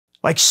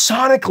Like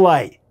sonic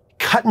light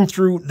cutting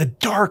through the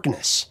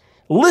darkness.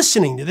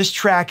 Listening to this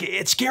track,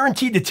 it's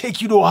guaranteed to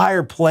take you to a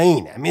higher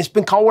plane. I mean, it's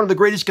been called one of the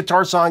greatest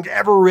guitar songs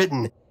ever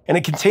written, and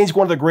it contains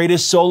one of the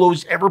greatest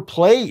solos ever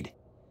played.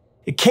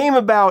 It came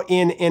about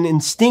in an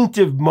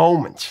instinctive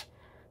moment.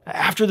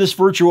 After this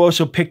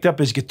virtuoso picked up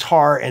his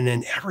guitar, and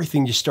then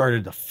everything just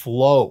started to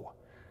flow.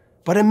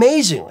 But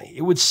amazingly,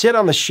 it would sit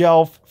on the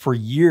shelf for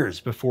years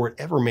before it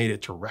ever made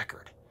it to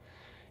record.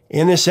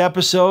 In this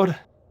episode,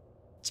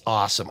 it's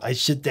awesome. I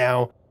sit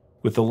down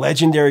with the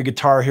legendary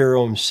guitar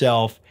hero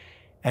himself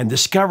and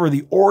discover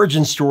the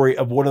origin story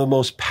of one of the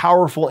most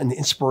powerful and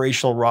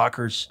inspirational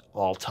rockers of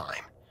all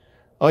time.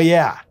 Oh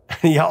yeah,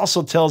 he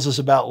also tells us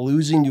about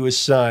losing to his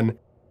son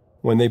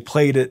when they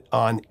played it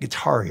on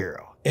Guitar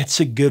Hero. It's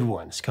a good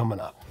one. It's coming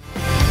up.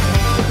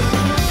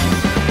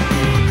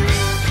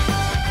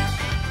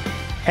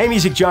 Hey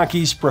music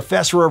junkies,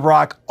 Professor of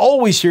Rock,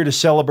 always here to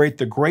celebrate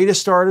the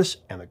greatest artists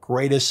and the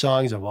greatest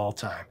songs of all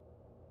time.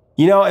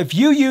 You know, if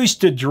you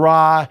used to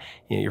draw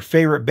your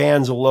favorite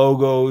band's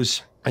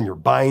logos on your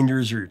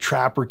binders or your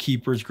Trapper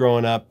Keepers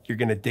growing up, you're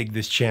going to dig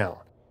this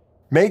channel.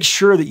 Make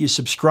sure that you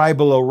subscribe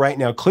below right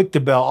now. Click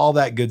the bell, all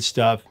that good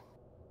stuff.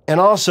 And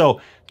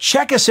also,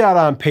 check us out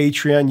on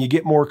Patreon. You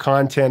get more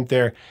content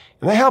there.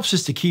 And that helps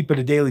us to keep it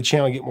a daily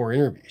channel and get more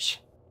interviews.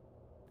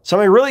 So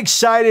I'm really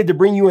excited to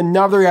bring you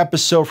another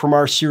episode from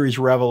our series,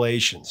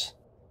 Revelations.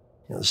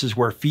 This is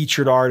where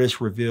featured artists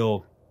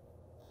reveal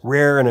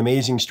rare and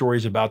amazing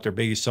stories about their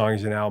biggest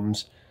songs and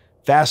albums,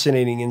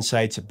 fascinating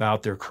insights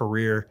about their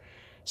career,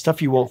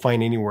 stuff you won't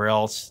find anywhere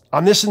else.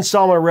 On this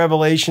installment of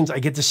Revelations, I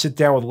get to sit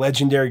down with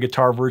legendary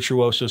guitar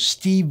virtuoso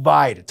Steve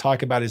Vai to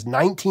talk about his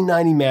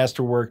 1990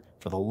 masterwork,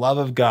 For the Love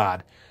of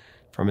God,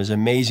 from his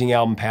amazing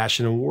album,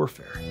 Passion and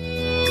Warfare.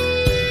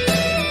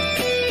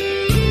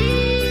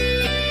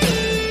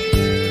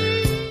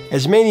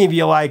 As many of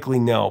you likely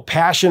know,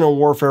 Passion and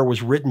Warfare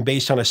was written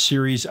based on a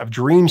series of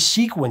dream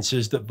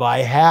sequences that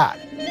Vai had.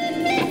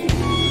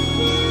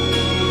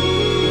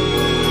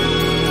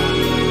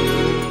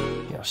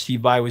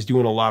 Steve Vai was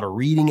doing a lot of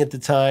reading at the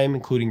time,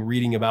 including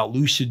reading about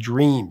lucid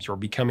dreams or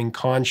becoming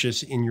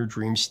conscious in your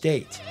dream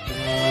state.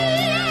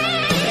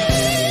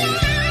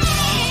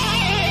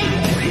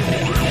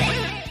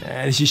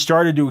 As he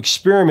started to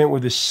experiment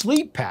with his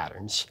sleep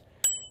patterns,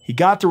 he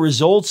got the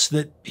results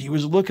that he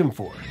was looking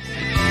for.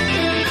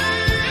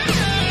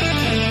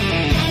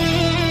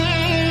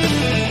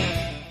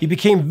 He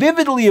became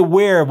vividly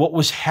aware of what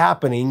was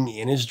happening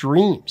in his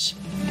dreams.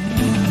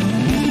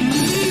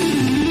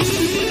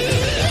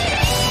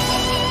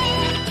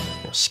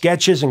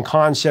 Sketches and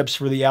concepts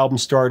for the album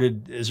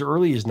started as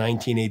early as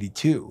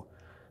 1982,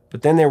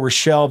 but then they were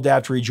shelved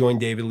after he joined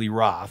David Lee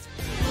Roth.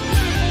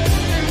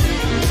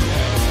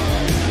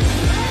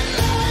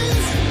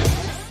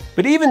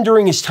 But even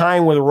during his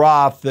time with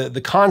Roth,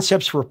 the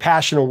concepts for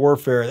Passion and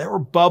Warfare, they were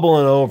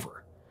bubbling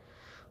over.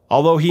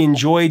 Although he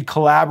enjoyed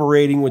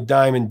collaborating with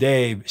Diamond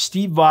Dave,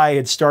 Steve Vai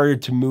had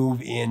started to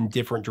move in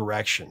different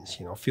directions,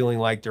 feeling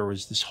like there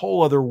was this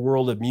whole other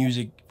world of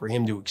music for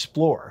him to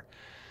explore.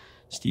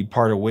 Steve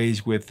parted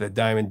ways with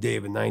Diamond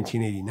Dave in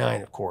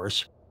 1989, of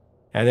course.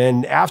 And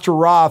then after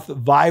Roth,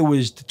 Vai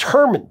was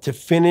determined to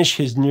finish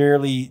his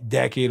nearly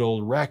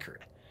decade-old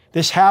record.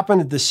 This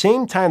happened at the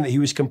same time that he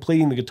was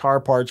completing the guitar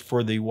parts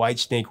for the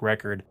Whitesnake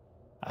record,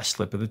 A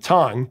Slip of the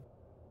Tongue.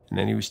 And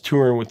then he was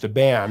touring with the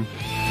band.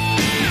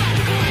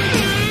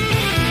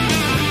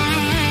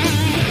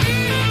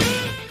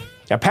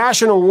 Now,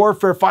 Passion and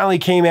Warfare finally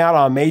came out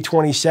on May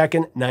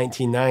 22nd,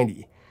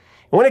 1990.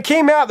 And when it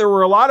came out, there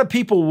were a lot of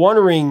people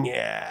wondering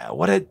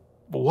what it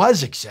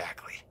was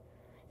exactly.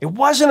 It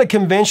wasn't a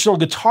conventional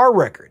guitar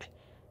record,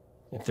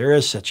 if there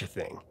is such a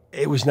thing.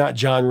 It was not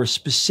genre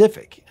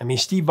specific. I mean,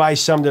 Steve Vai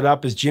summed it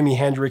up as Jimi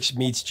Hendrix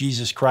meets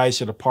Jesus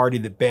Christ at a party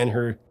that Ben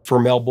heard for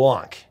Mel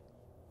Blanc.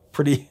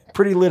 Pretty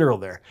literal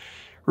there.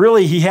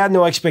 Really, he had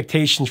no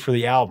expectations for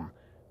the album,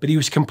 but he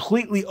was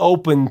completely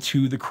open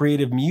to the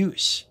creative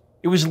muse.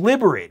 It was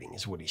liberating,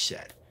 is what he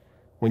said.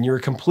 When you're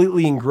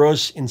completely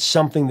engrossed in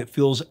something that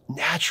feels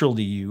natural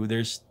to you,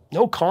 there's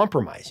no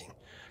compromising.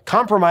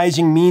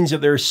 Compromising means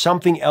that there's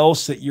something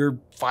else that you're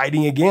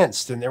fighting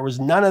against, and there was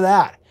none of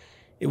that.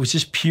 It was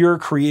just pure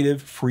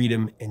creative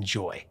freedom and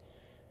joy.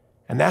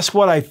 And that's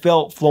what I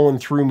felt flowing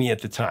through me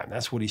at the time.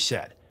 That's what he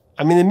said.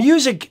 I mean, the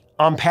music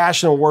on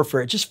Passion and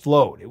Warfare, it just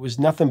flowed. It was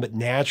nothing but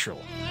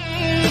natural.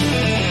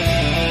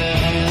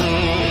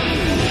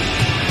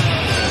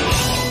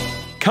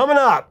 Coming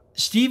up,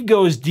 Steve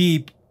goes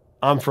deep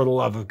on For the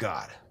Love of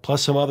God,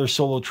 plus some other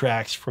solo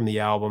tracks from the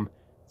album.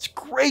 It's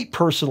great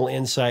personal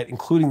insight,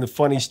 including the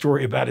funny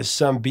story about his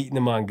son beating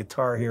him on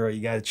Guitar Hero.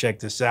 You got to check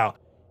this out.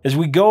 As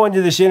we go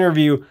into this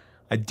interview,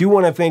 I do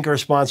want to thank our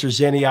sponsor,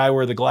 Zenni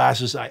Eyewear, the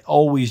glasses I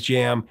always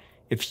jam.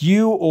 If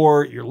you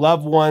or your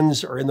loved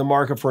ones are in the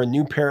market for a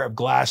new pair of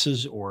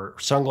glasses or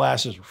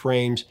sunglasses or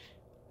frames,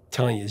 I'm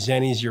telling you,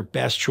 Zenni's your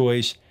best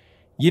choice.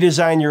 You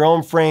design your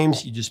own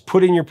frames, you just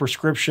put in your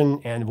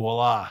prescription, and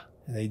voila,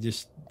 they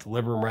just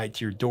deliver them right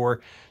to your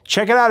door.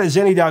 Check it out at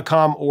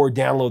zenni.com or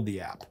download the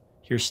app.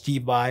 Here's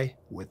Steve Vai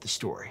with the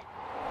story.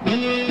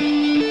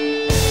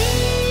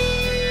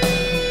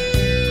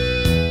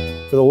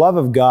 For the Love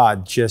of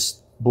God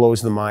just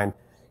blows the mind.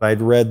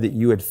 I'd read that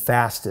you had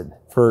fasted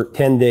for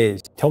 10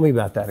 days. Tell me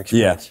about that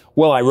experience. Yeah.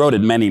 Well, I wrote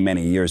it many,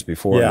 many years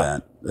before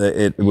that.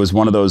 It was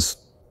one of those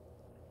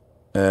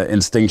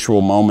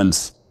instinctual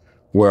moments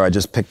where I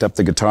just picked up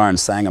the guitar and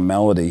sang a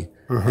melody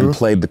and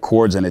played the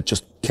chords, and it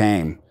just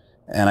came.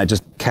 And I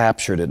just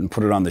captured it and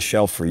put it on the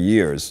shelf for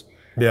years.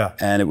 Yeah.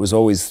 And it was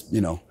always, you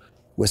know,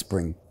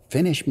 whispering,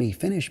 finish me,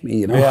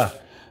 you know? Yeah.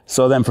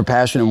 So then for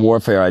Passion and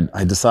Warfare,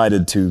 I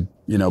decided to,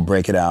 you know,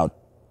 break it out.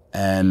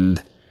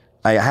 And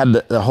I had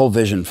the whole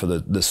vision for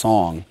the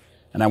song,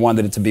 and I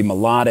wanted it to be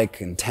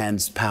melodic,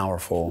 intense,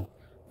 powerful.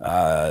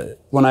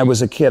 When I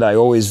was a kid, I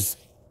always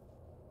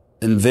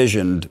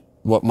envisioned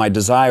what my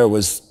desire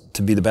was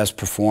to be the best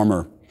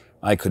performer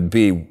I could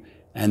be,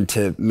 and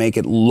to make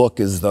it look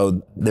as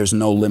though there's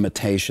no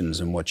limitations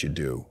in what you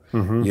do.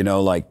 You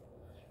know, like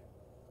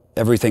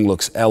everything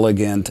looks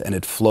elegant and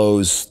it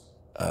flows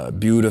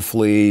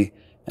beautifully,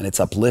 and it's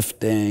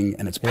uplifting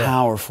and it's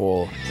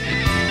powerful.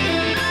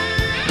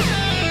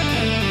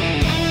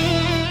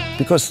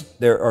 Because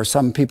there are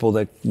some people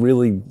that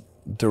really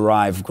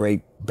derive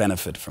great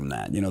benefit from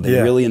that. You know, they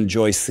really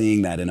enjoy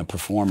seeing that in a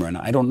performer. And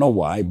I don't know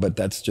why, but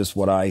that's just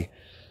what I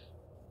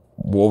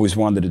always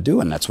wanted to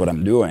do, and that's what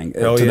I'm doing.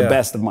 To the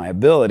best of my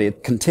ability.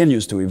 It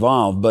continues to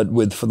evolve, but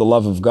with For the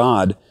Love of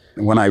God,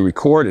 when I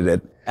recorded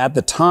it, at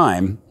the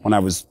time, when I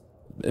was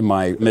in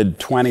my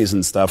mid-20s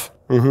and stuff,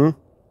 I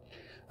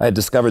had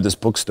discovered this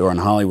bookstore in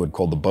Hollywood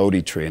called the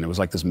Bodhi Tree, and it was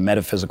like this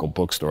metaphysical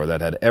bookstore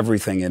that had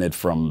everything in it,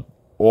 from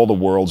all the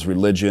world's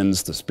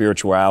religions to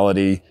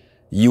spirituality,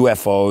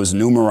 UFOs,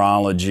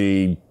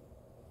 numerology,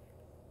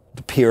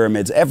 the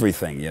pyramids,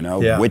 everything, you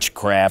know,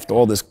 witchcraft,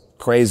 all this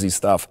crazy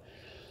stuff.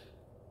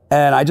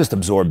 And I just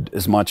absorbed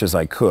as much as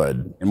I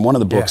could. And one of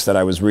the books that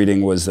I was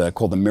reading was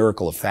called The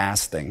Miracle of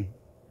Fasting.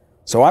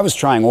 So I was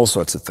trying all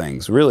sorts of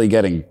things, really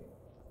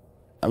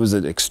I was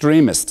an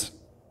extremist,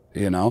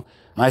 you know.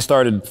 And I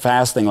started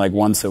fasting like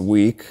once a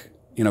week,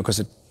 you know,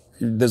 because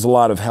there's a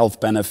lot of health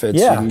benefits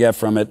you can get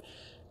from it.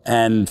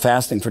 And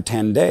fasting for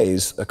 10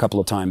 days a couple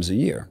of times a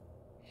year.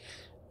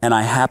 And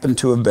I happened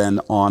to have been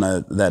on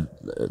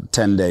that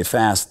 10-day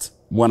fast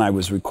when I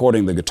was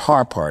recording the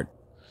guitar part.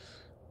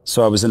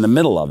 So I was in the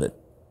middle of it,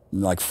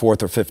 like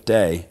 4th or 5th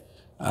day,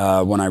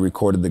 when I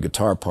recorded the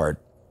guitar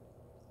part.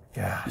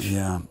 Gosh.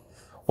 Yeah.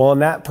 Well, in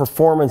that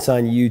performance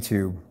on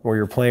YouTube where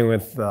you're playing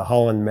with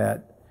Holland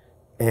Met,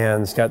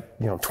 and it's got,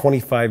 you know,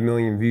 25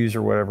 million views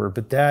or whatever,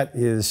 but that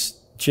is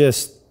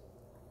just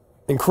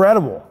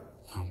incredible.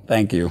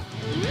 Thank you.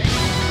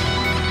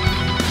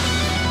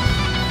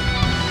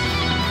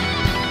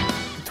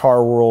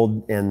 Guitar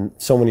World and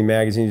so many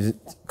magazines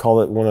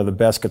call it one of the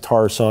best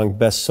guitar songs,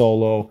 best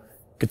solo.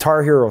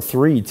 Guitar Hero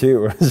 3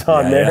 too is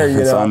on there. You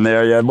know? It's on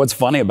there. Yeah. What's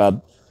funny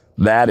about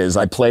that is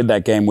I played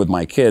that game with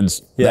my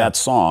kids, that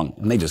song,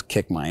 and they just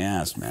kicked my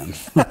ass, man.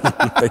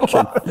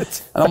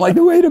 And I'm like,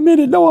 wait a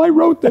minute, no, I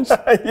wrote this.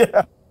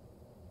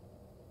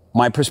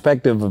 My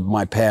perspective of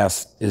my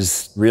past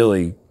is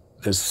really,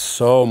 there's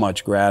so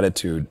much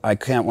gratitude.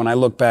 When I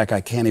look back,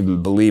 I can't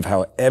even believe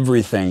how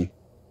everything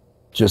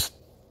just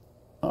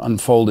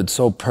unfolded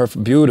so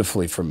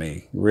beautifully for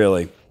me,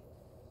 really.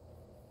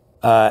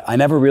 I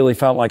never really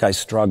felt like I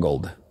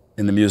struggled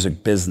in the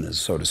music business,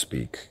 so to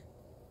speak.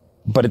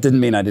 But it didn't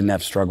mean I didn't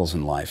have struggles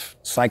in life.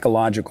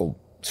 Psychological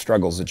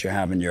struggles that you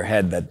have in your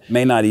head that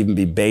may not even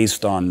be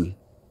based on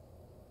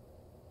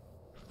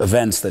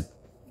events that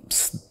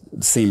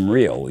seem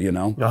real, you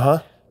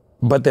know?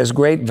 But there's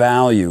great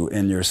value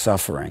in your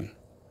suffering,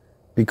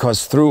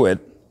 because through it,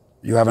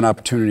 you have an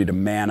opportunity to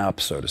man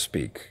up, so to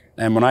speak.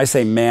 And when I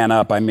say man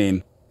up, I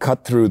mean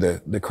cut through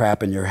the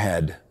crap in your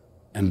head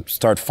and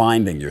start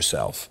finding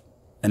yourself.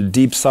 And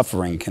deep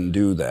suffering can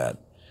do that.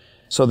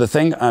 So the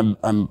thing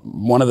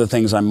one of the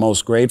things I'm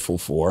most grateful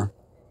for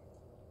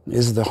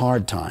is the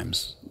hard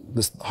times,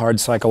 the hard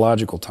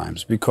psychological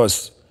times,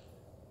 because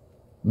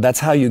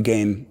that's how you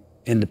gain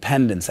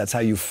independence. That's how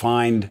you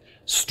find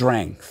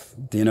strength.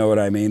 Do you know what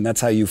I mean?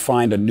 That's how you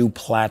find a new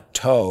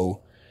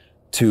plateau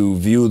to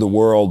view the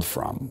world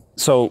from.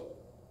 So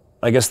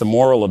I guess the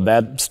moral of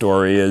that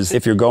story is,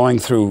 if you're going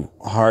through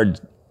hard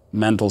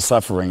mental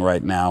suffering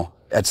right now,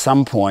 at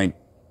some point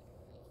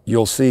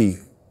you'll see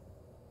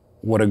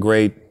what a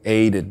great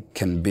aid it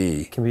can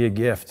be. It can be a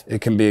gift.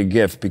 It can be a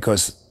gift,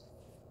 because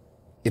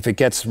if it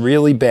gets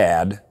really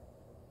bad,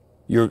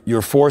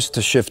 you're forced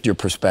to shift your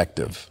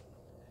perspective.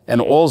 And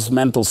all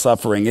mental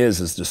suffering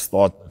is just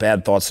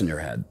bad thoughts in your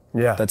head.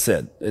 Yeah. That's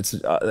it. It's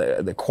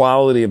the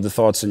quality of the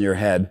thoughts in your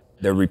head.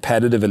 They're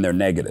repetitive and they're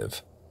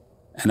negative.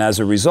 And as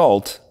a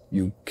result,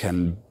 you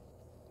can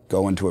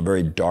go into a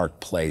very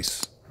dark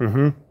place.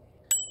 And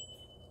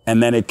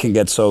then it can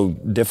get so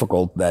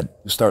difficult that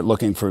you start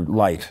looking for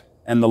light.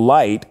 And the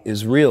light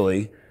is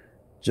really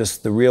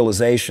just the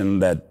realization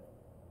that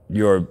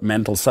your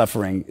mental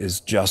suffering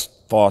is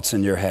just thoughts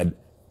in your head,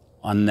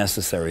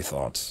 unnecessary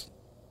thoughts.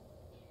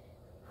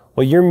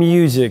 Well, your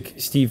music,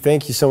 Steve,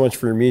 thank you so much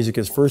for your music,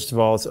 because first of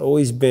all, it's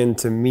always been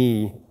to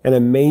me an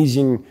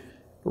amazing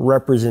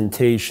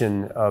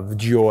representation of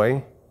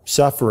joy,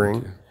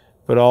 suffering,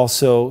 but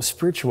also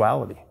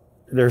spirituality.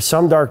 There's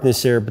some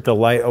darkness there, but the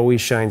light always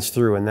shines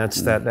through, and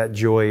that's that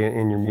joy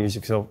in your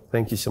music. So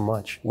thank you so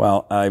much.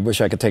 Well, I wish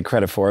I could take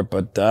credit for it,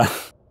 but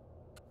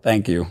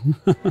thank you.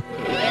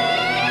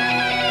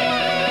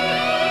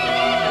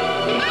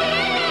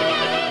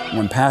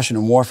 When Passion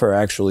and Warfare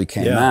actually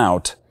came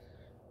out,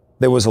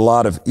 there was a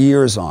lot of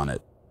ears on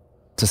it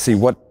to see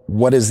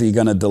what is he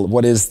going to do,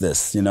 what is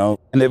this, you know?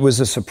 And it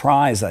was a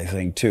surprise, I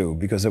think, too,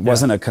 because it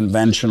wasn't a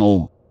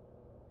conventional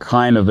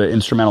kind of an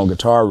instrumental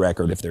guitar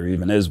record, if there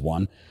even is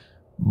one,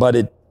 but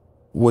it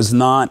was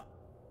not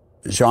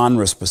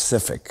genre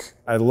specific.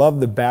 I love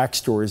the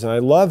backstories, and I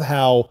love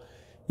how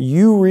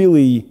you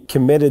really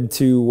committed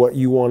to what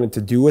you wanted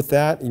to do with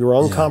that. You were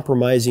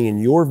uncompromising in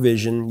your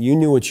vision. You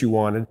knew what you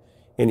wanted.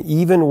 And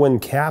even when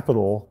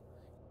Capitol,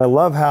 I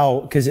love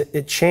how, because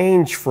it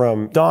changed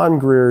from Don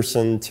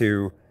Grierson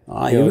to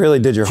you really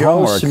did your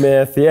Joe homework.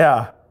 Smith,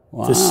 Wow,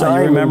 to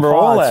Simon you remember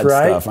Potts, all that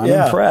right? stuff. I'm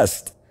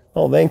impressed.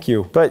 Oh, thank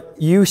you. But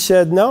you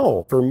said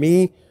no. For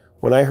me,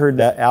 when I heard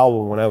that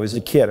album when I was a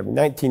kid,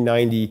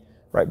 1990,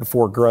 right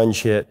before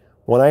grunge hit,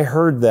 when I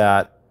heard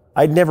that,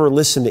 I'd never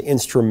listened to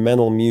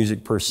instrumental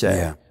music per se.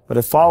 Yeah. But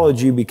I followed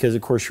you because,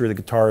 of course, you were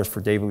the guitarist for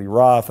David Lee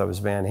Roth. I was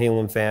a Van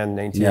Halen fan.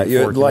 Yeah,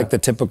 you're like the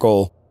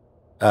typical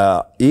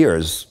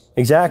ears.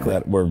 Exactly.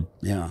 That were,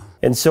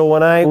 And so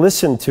when I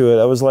listened to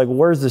it, I was like,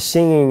 where's the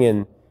singing?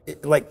 And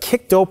it like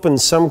kicked open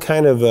some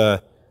kind of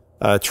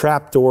a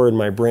trap door in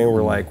my brain.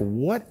 We're like,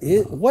 what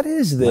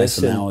is this? Nice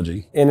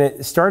analogy. And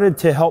it started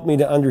to help me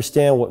to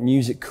understand what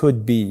music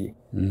could be,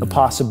 the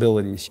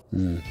possibilities.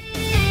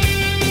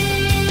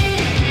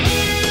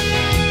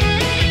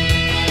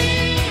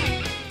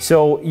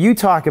 So you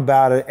talk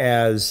about it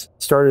as,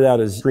 started out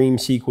as dream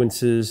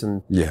sequences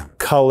and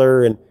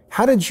color. And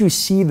how did you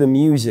see the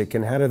music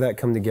and how did that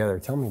come together?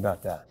 Tell me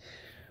about that.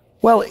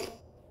 Well,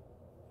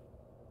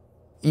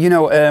 you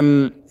know,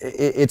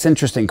 it's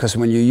interesting because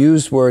when you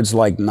use words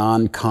like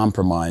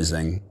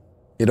non-compromising,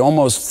 it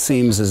almost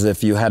seems as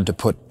if you had to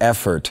put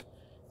effort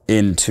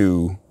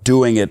into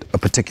doing it a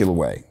particular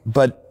way.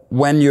 But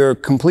when you're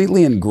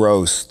completely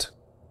engrossed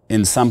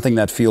in something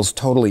that feels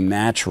totally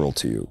natural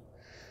to you,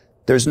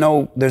 there's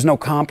no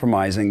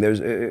compromising.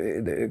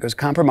 Because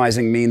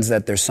compromising means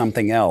that there's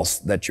something else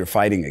that you're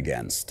fighting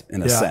against,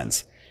 in a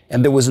sense.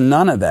 And there was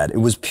none of that. It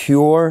was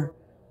pure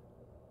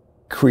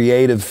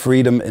creative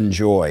freedom and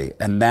joy,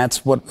 and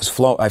that's what was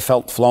I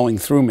felt flowing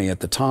through me at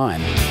the time.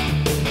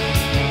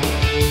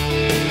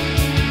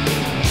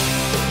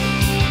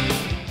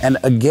 And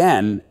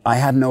again, I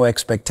had no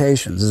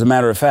expectations. As a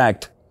matter of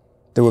fact,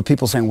 there were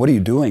people saying, "What are you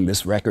doing?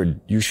 This record,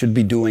 you should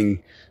be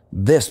doing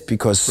this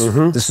because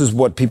this is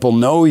what people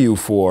know you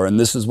for, and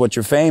this is what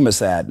you're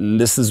famous at, and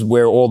this is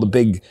where all the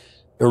big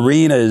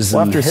arenas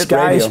and after hit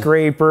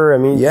Skyscraper, radio.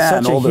 I mean,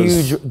 such a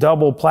huge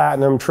double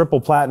platinum,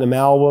 triple platinum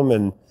album,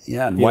 and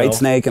and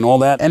Whitesnake and all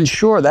that. And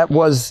sure, that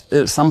was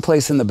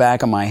someplace in the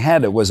back of my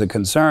head. It was a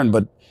concern,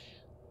 but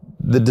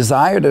the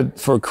desire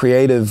for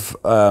creative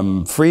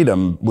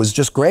freedom was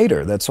just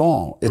greater. That's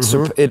all.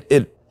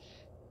 It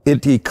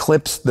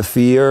eclipsed the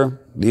fear,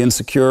 the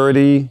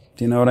insecurity.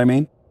 Do you know what I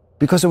mean?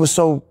 Because it was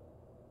so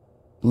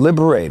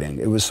liberating.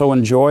 It was so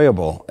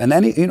enjoyable. And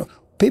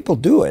people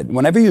do it.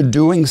 Whenever you're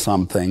doing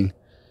something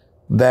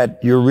that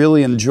you're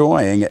really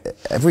enjoying,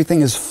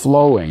 everything is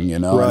flowing,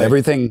 and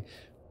everything,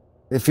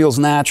 it feels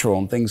natural,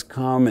 and things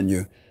come, and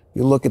you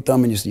look at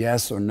them and you say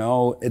yes or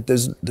no.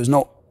 There's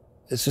no,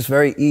 it's just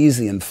very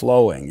easy and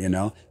flowing,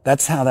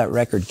 That's how that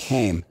record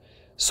came.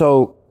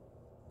 So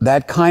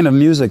that kind of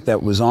music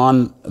that's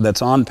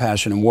on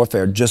Passion and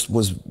Warfare just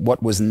was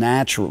what was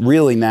natural,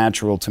 really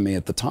natural to me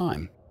at the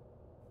time.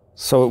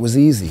 So it was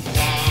easy.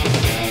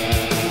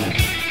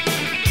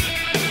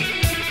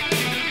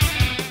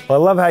 I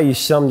love how you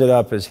summed it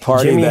up as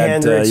Jimi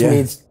Hendrix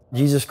meets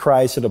Jesus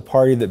Christ at a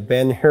party that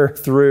Ben Hur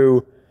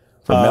threw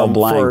for Mel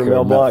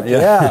Blanc.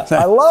 Yeah,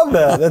 I love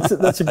that.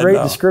 That's a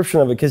great description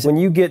of it, because when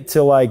you get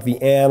to like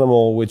the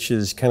animal, which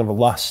is kind of a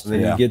lust, and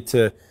then you get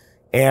to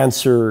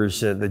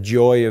answers, the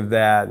joy of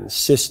that, and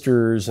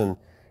sisters, and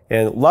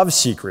love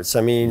secrets.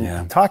 I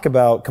mean, talk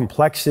about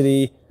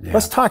complexity.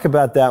 Let's talk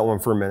about that one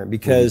for a minute,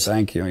 because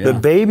thank you. The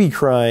baby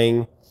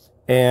crying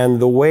and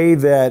the way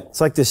that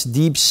it's like this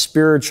deep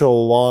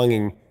spiritual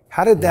longing.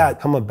 How did that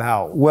come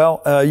about?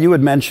 Well, you had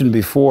mentioned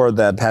before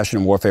that Passion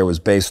and Warfare was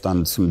based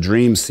on some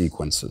dream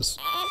sequences.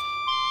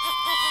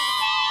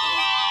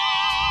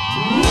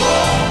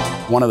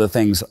 One of the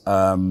things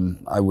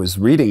I was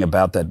reading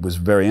about that was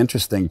very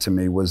interesting to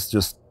me was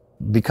just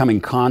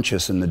becoming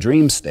conscious in the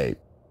dream state,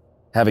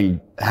 having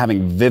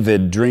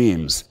vivid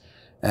dreams.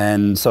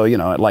 And so,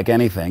 like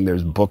anything,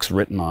 there's books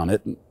written on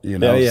it,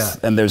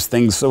 and there's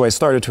things. So I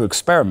started to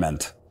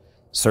experiment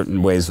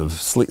certain ways of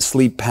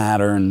sleep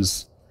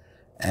patterns,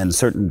 and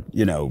certain,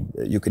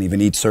 you can even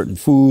eat certain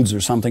foods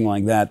or something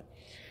like that.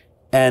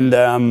 And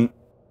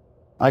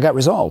I got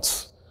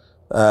results,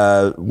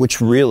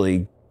 which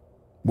really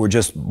were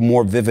just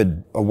more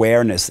vivid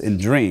awareness in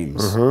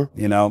dreams,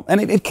 you know?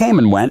 And it came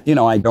and went, you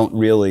know, I don't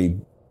really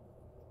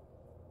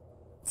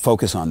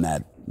focus on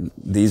that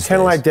these days.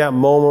 Kind of like that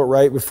moment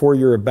right before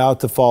you're about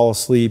to fall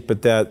asleep,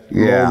 but that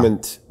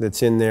moment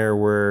that's in there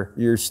where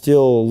you're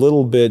still a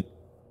little bit,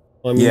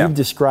 I mean, you've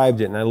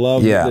described it, and I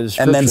love the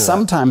description. And then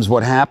sometimes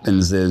what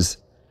happens is,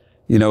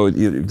 you know,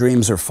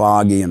 dreams are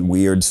foggy and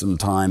weird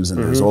sometimes,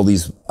 and there's all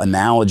these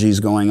analogies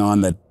going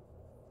on that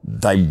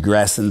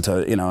digress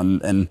into, you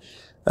know,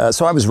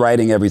 so I was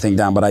writing everything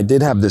down, but I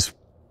did have this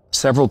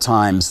several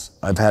times.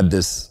 I've had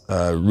this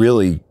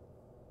really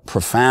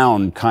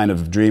profound kind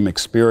of dream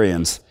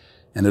experience,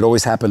 and it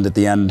always happened at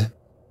the end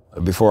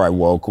before I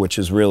woke, which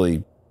is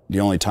really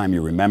the only time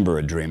you remember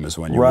a dream is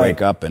when you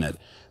wake up in it.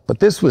 But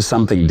this was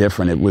something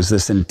different. It was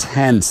this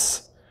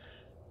intense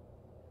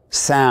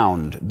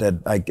sound that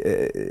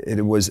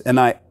it was, and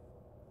I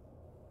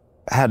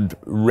had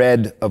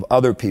read of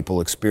other people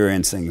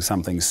experiencing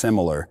something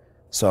similar,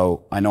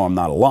 so I know I'm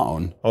not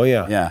alone. Oh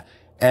yeah. Yeah.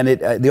 And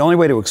the only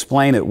way to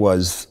explain it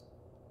was,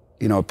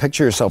 you know,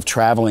 picture yourself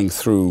traveling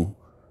through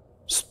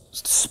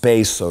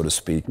space, so to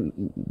speak,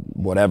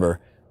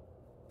 whatever,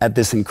 at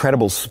this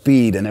incredible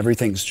speed, and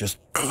everything's just,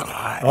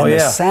 and the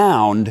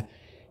sound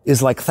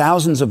is like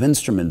thousands of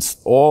instruments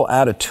all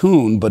out of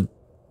tune, but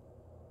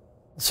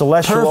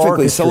celestial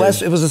orchestra.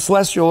 It was a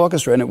celestial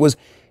orchestra, and it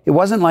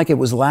wasn't like it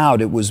was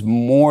loud. It was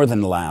more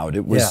than loud.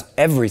 It was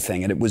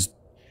everything, and it was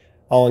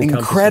all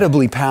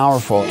incredibly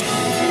powerful.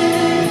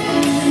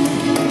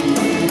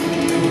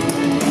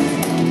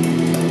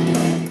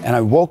 And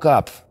I woke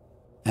up,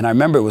 and I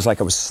remember it was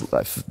like I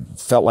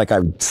felt like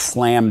I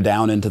slammed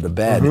down into the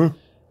bed,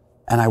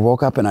 and I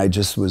woke up and I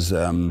just was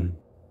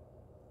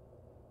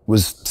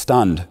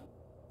stunned.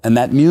 And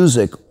that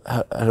music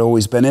had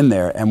always been in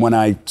there. And when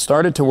I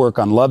started to work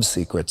on Love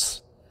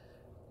Secrets,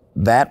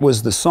 that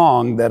was the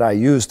song that I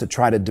used to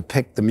try to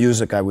depict the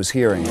music I was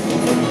hearing.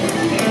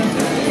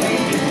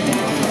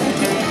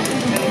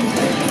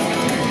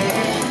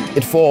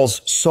 It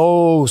falls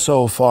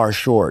so far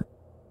short,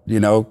 you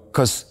know,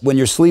 because when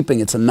you're sleeping,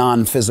 it's a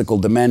non-physical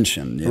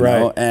dimension, you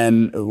know,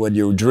 and when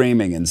you're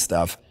dreaming and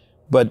stuff.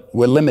 But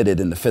we're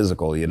limited in the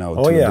physical, you know,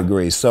 to a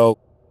degree. So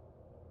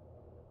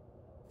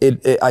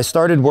I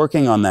started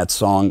working on that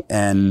song,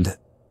 and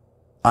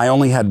I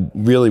only had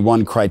really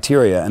one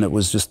criteria, and it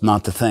was just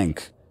not to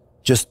think,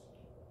 just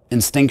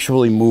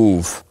instinctually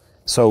move.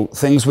 So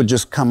things would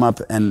just come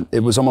up, and it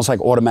was almost like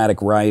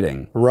automatic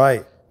writing.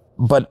 Right.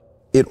 But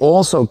it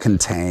also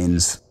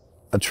contains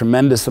a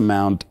tremendous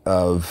amount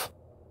of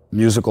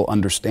musical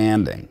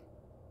understanding.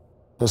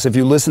 Because if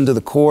you listen to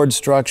the chord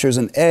structures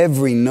and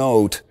every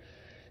note,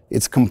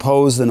 it's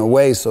composed in a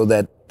way so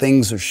that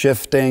things are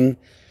shifting,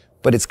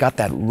 but it's got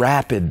that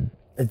rapid.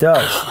 It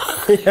does.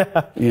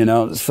 You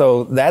know,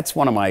 so that's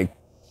one of my,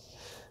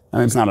 I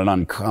mean, it's not an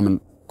uncommon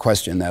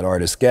question that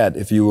artists get.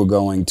 If you were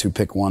going to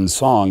pick one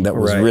song that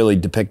was really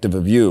depictive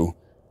of you,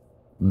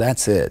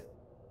 that's it.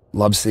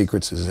 Love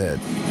Secrets is it.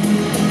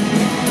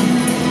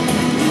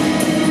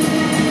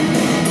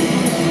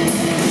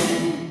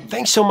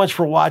 Thanks so much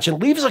for watching.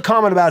 Leave us a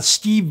comment about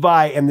Steve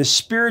Vai and the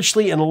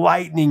spiritually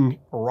enlightening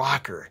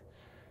rocker.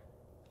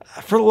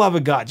 For the love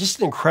of God, just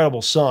an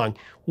incredible song.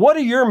 What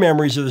are your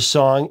memories of the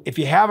song? If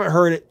you haven't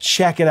heard it,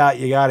 check it out.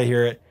 You got to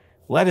hear it.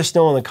 Let us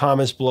know in the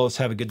comments below. Let's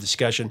have a good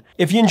discussion.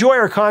 If you enjoy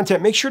our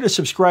content, make sure to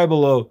subscribe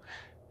below,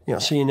 you know,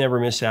 so you never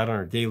miss out on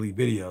our daily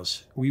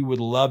videos. We would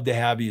love to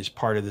have you as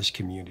part of this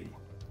community.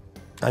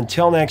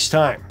 Until next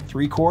time,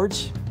 3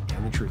 chords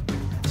and the truth.